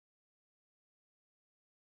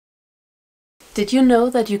Did you know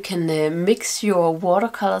that you can mix your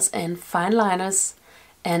watercolors and fineliners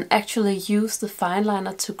and actually use the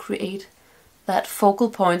fineliner to create that focal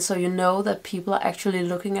point so you know that people are actually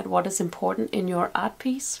looking at what is important in your art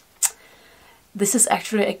piece? This is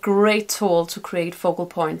actually a great tool to create focal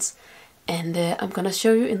points, and I'm gonna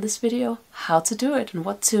show you in this video how to do it and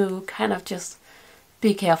what to kind of just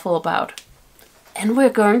be careful about. And we're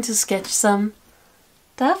going to sketch some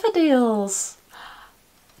daffodils.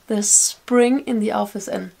 There's spring in the office,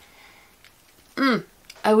 and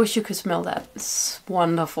I wish you could smell that. It's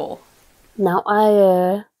wonderful. Now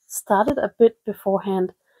I started a bit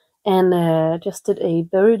beforehand and just did a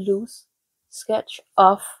very loose sketch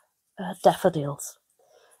of daffodils.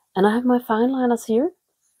 And I have my fineliners here,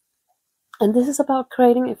 and this is about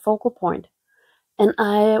creating a focal point. And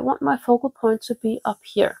I want my focal point to be up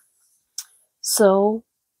here. So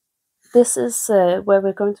this is where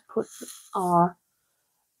we're going to put our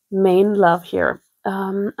main love here.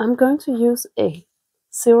 I'm going to use a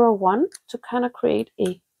 01 to kind of create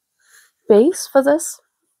a base for this,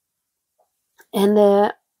 and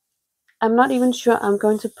I'm not even sure I'm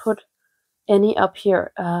going to put any up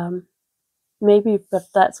here, maybe, but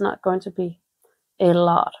that's not going to be a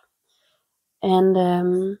lot.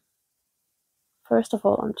 And first of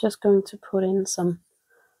all, I'm just going to put in some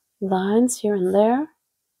lines here and there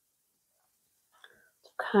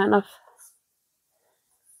to kind of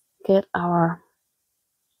get our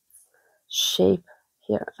shape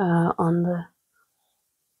here on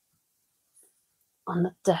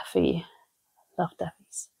the daffy. I love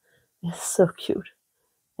daffies. It's so cute,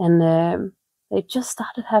 and they just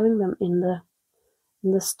started having them in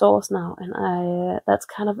the stores now, and that's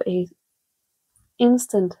kind of a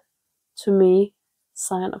instant, to me,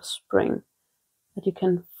 sign of spring, that you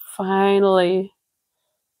can finally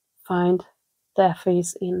find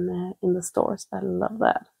daffies in the stores. I love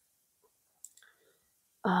that.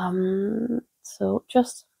 So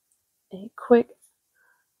just a quick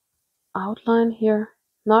outline here,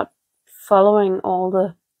 not following all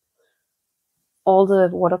the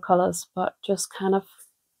watercolors, but just kind of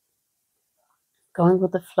going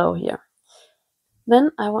with the flow here.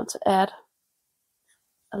 Then I want to add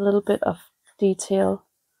a little bit of detail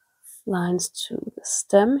lines to the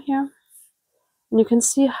stem here, and you can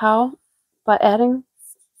see how by adding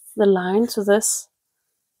the line to this,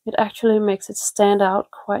 it actually makes it stand out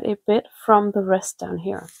quite a bit from the rest down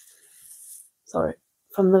here.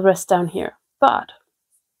 But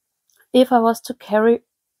if I was to carry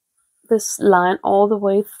this line all the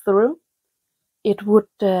way through, it would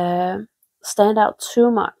stand out too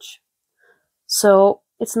much. So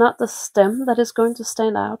it's not the stem that is going to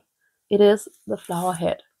stand out, it is the flower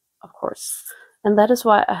head, of course. And that is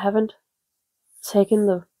why I haven't taken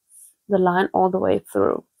the line all the way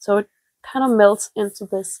through. So it kind of melts into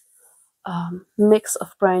this mix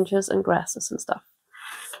of branches and grasses and stuff.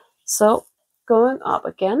 So going up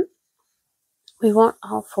again, we want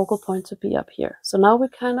our focal point to be up here. So now we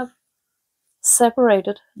kind of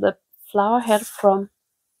separated the flower head from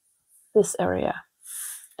this area,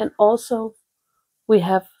 and also we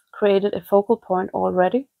have created a focal point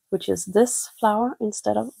already, which is this flower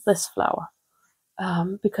instead of this flower,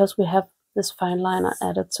 because we have this fine liner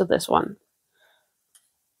added to this one.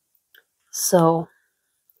 So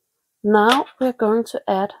now we're going to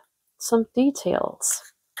add some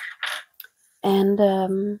details,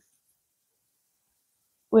 and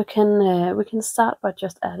we can start by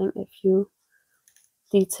just adding a few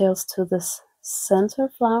details to this center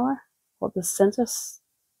flower, or the center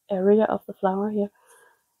area of the flower here.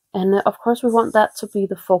 And of course we want that to be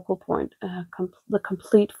the focal point, the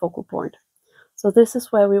complete focal point. So this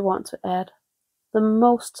is where we want to add the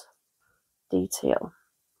most detail.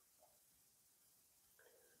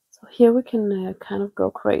 So here we can kind of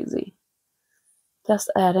go crazy,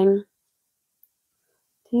 just adding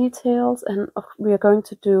details, and we are going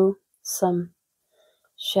to do some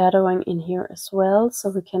shadowing in here as well, so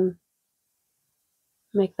we can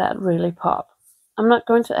make that really pop. I'm not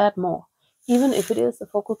going to add more. Even if it is the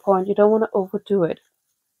focal point, you don't want to overdo it.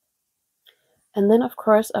 And then of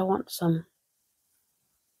course I want some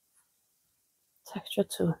texture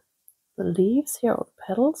to the leaves here, or the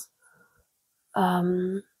petals.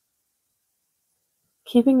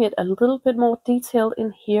 Keeping it a little bit more detailed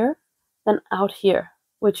in here than out here,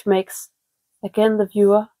 which makes, again, the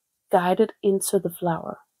viewer guided into the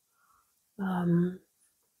flower, and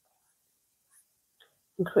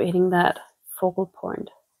creating that focal point.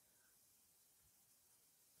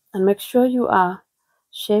 And make sure you are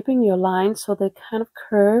shaping your lines so they kind of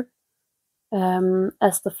curve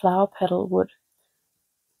as the flower petal would,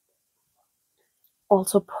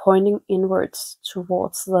 also pointing inwards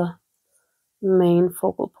towards the main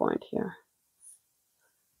focal point here.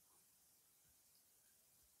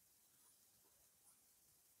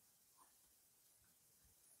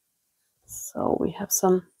 So we have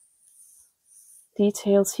some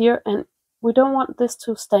details here, and we don't want this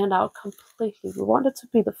to stand out completely. We want it to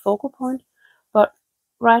be the focal point, but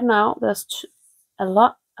right now there's a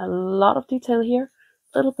lot of detail here,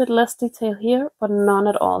 a little bit less detail here, but none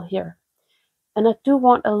at all here. And I do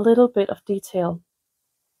want a little bit of detail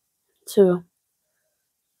to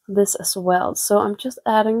this as well. So I'm just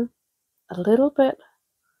adding a little bit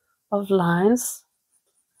of lines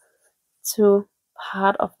to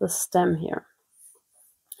part of the stem here.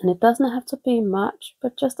 And it doesn't have to be much,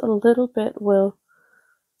 but just a little bit will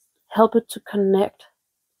help it to connect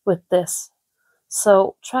with this.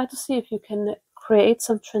 So try to see if you can create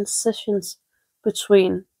some transitions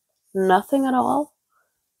between nothing at all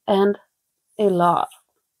and a lot.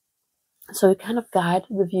 So you kind of guide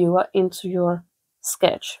the viewer into your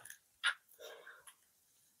sketch.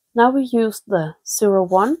 Now we use the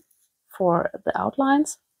 01 for the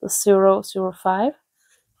outlines, the 005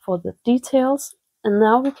 for the details, and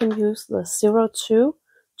now we can use the 02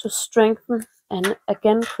 to strengthen and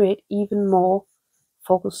again create even more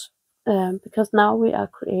focus, because now we are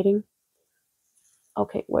creating,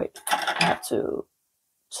 okay, wait, I have to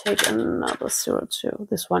take another 02.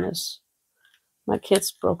 This one is, my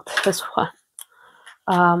kids broke this one.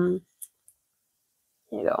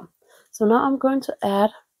 Here you go. So now I'm going to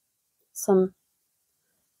add some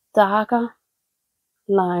darker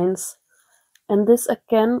lines, and this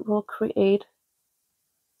again will create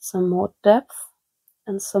some more depth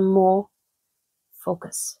and some more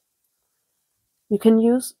focus. You can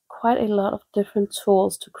use quite a lot of different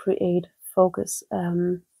tools to create focus.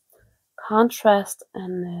 Contrast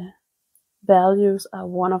and values are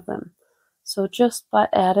one of them. So just by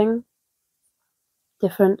adding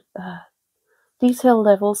different detail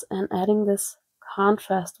levels and adding this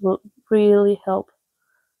contrast will really help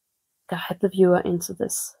guide the viewer into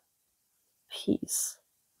this piece.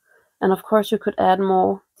 And of course you could add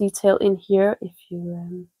more detail in here if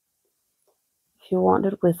you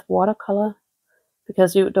wanted with watercolor,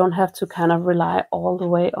 because you don't have to kind of rely all the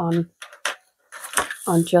way on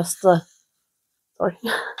just the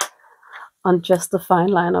on just the fine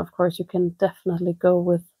line. Of course you can definitely go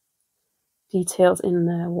with details in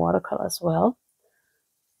the watercolor as well.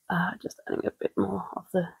 Just adding a bit more of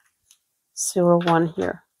the 01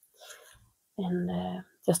 here, and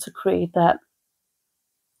just to create that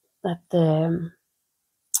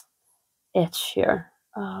edge here.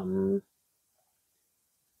 I'm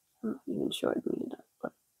not even sure it needed that,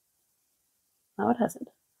 but now it has it.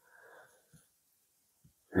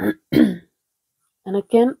 And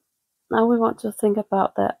again, now we want to think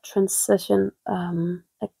about that transition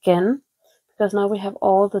again, because now we have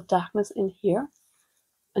all the darkness in here,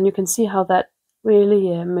 and you can see how that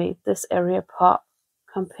really made this area pop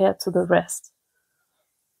compared to the rest.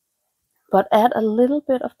 But add a little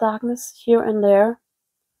bit of darkness here and there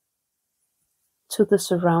to the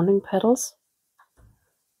surrounding petals,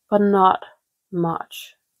 but not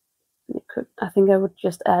much. You could, I think I would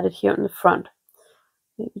just add it here in the front,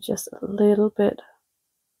 maybe just a little bit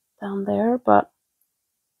down there, but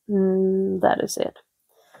that is it.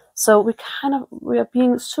 So we are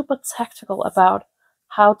being super tactical about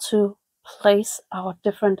how to place our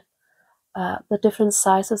different the different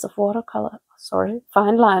sizes of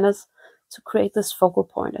fine liners to create this focal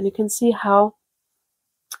point. And you can see how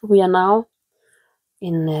we are now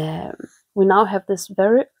we now have this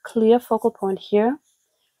very clear focal point here,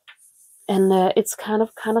 and it's kind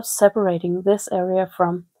of separating this area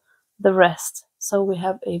from the rest. So we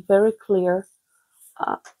have a very clear,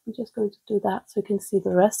 I'm just going to do that so you can see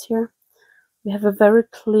the rest here. We have a very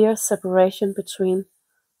clear separation between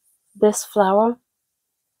this flower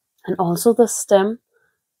and also the stem,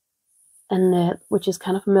 and which is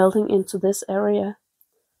kind of melting into this area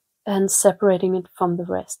and separating it from the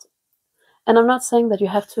rest. And I'm not saying that you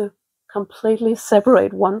have to completely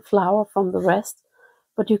separate one flower from the rest,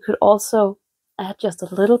 but you could also add just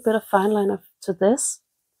a little bit of fine liner to this,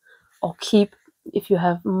 or keep, if you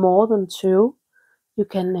have more than two, you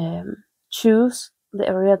can choose the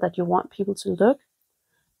area that you want people to look,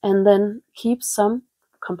 and then keep some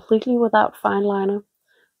completely without fine liner,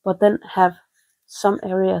 but then have some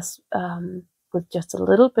areas with just a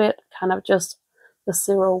little bit, kind of just the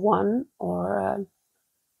 01 or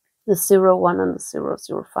the 01 and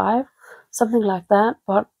the 005, something like that.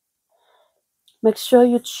 But make sure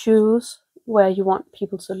you choose where you want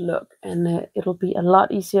people to look, and it'll be a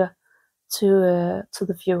lot easier to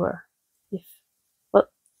the viewer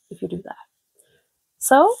if you do that.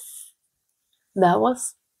 So that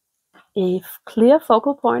was a clear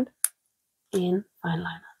focal point in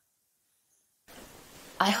fineliner.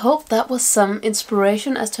 I hope that was some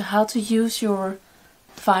inspiration as to how to use your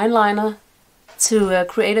fineliner to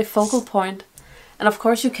create a focal point. And of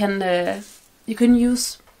course you can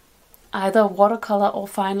use either watercolor or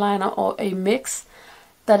fineliner or a mix.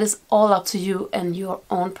 That is all up to you and your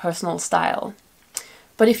own personal style.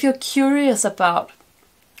 But if you're curious about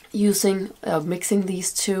using mixing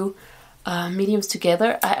these two mediums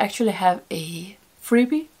together, I actually have a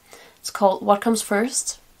freebie. It's called What Comes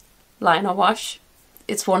First? Line or Wash?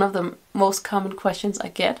 It's one of the most common questions I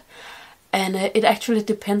get, and it actually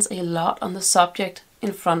depends a lot on the subject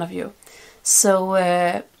in front of you. So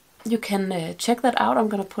you can check that out. I'm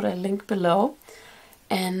going to put a link below,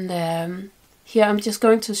 and here I'm just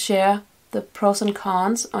going to share the pros and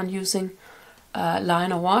cons on using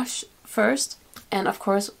line or wash first, and of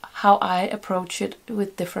course how I approach it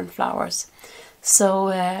with different flowers. So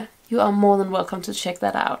you are more than welcome to check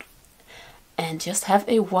that out. And just have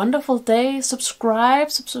a wonderful day. Subscribe,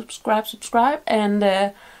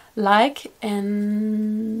 and like.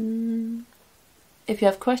 And if you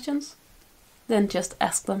have questions, then just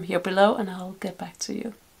ask them here below and I'll get back to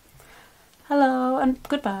you. Hello and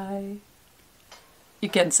goodbye. You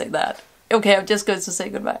can say that. Okay, I'm just going to say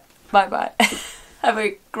goodbye. Bye bye. Have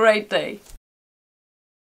a great day.